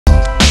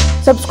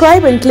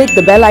Subscribe and click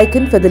the bell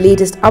icon for the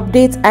latest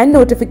updates and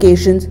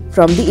notifications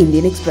from the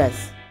Indian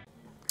Express.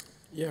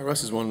 Yeah,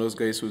 Russ is one of those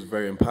guys who's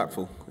very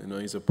impactful. You know,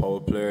 he's a power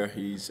player,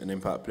 he's an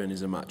impact player, and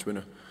he's a match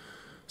winner.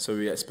 So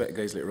we expect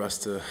guys like Russ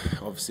to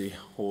obviously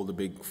hold the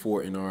big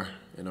fort in our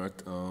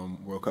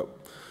World Cup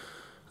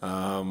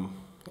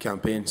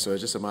campaign. So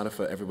it's just a matter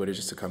for everybody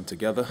just to come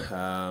together.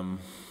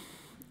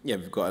 Yeah,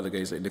 we've got other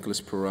guys like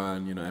Nicholas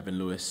Perrin, Evan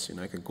Lewis.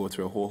 I can go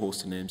through a whole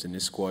host of names in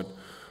this squad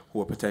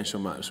who are potential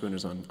match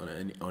winners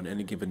on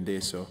any given day.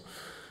 So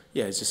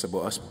yeah, it's just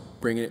about us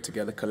bringing it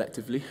together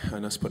collectively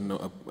and us putting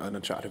out an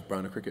attractive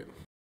brand of cricket.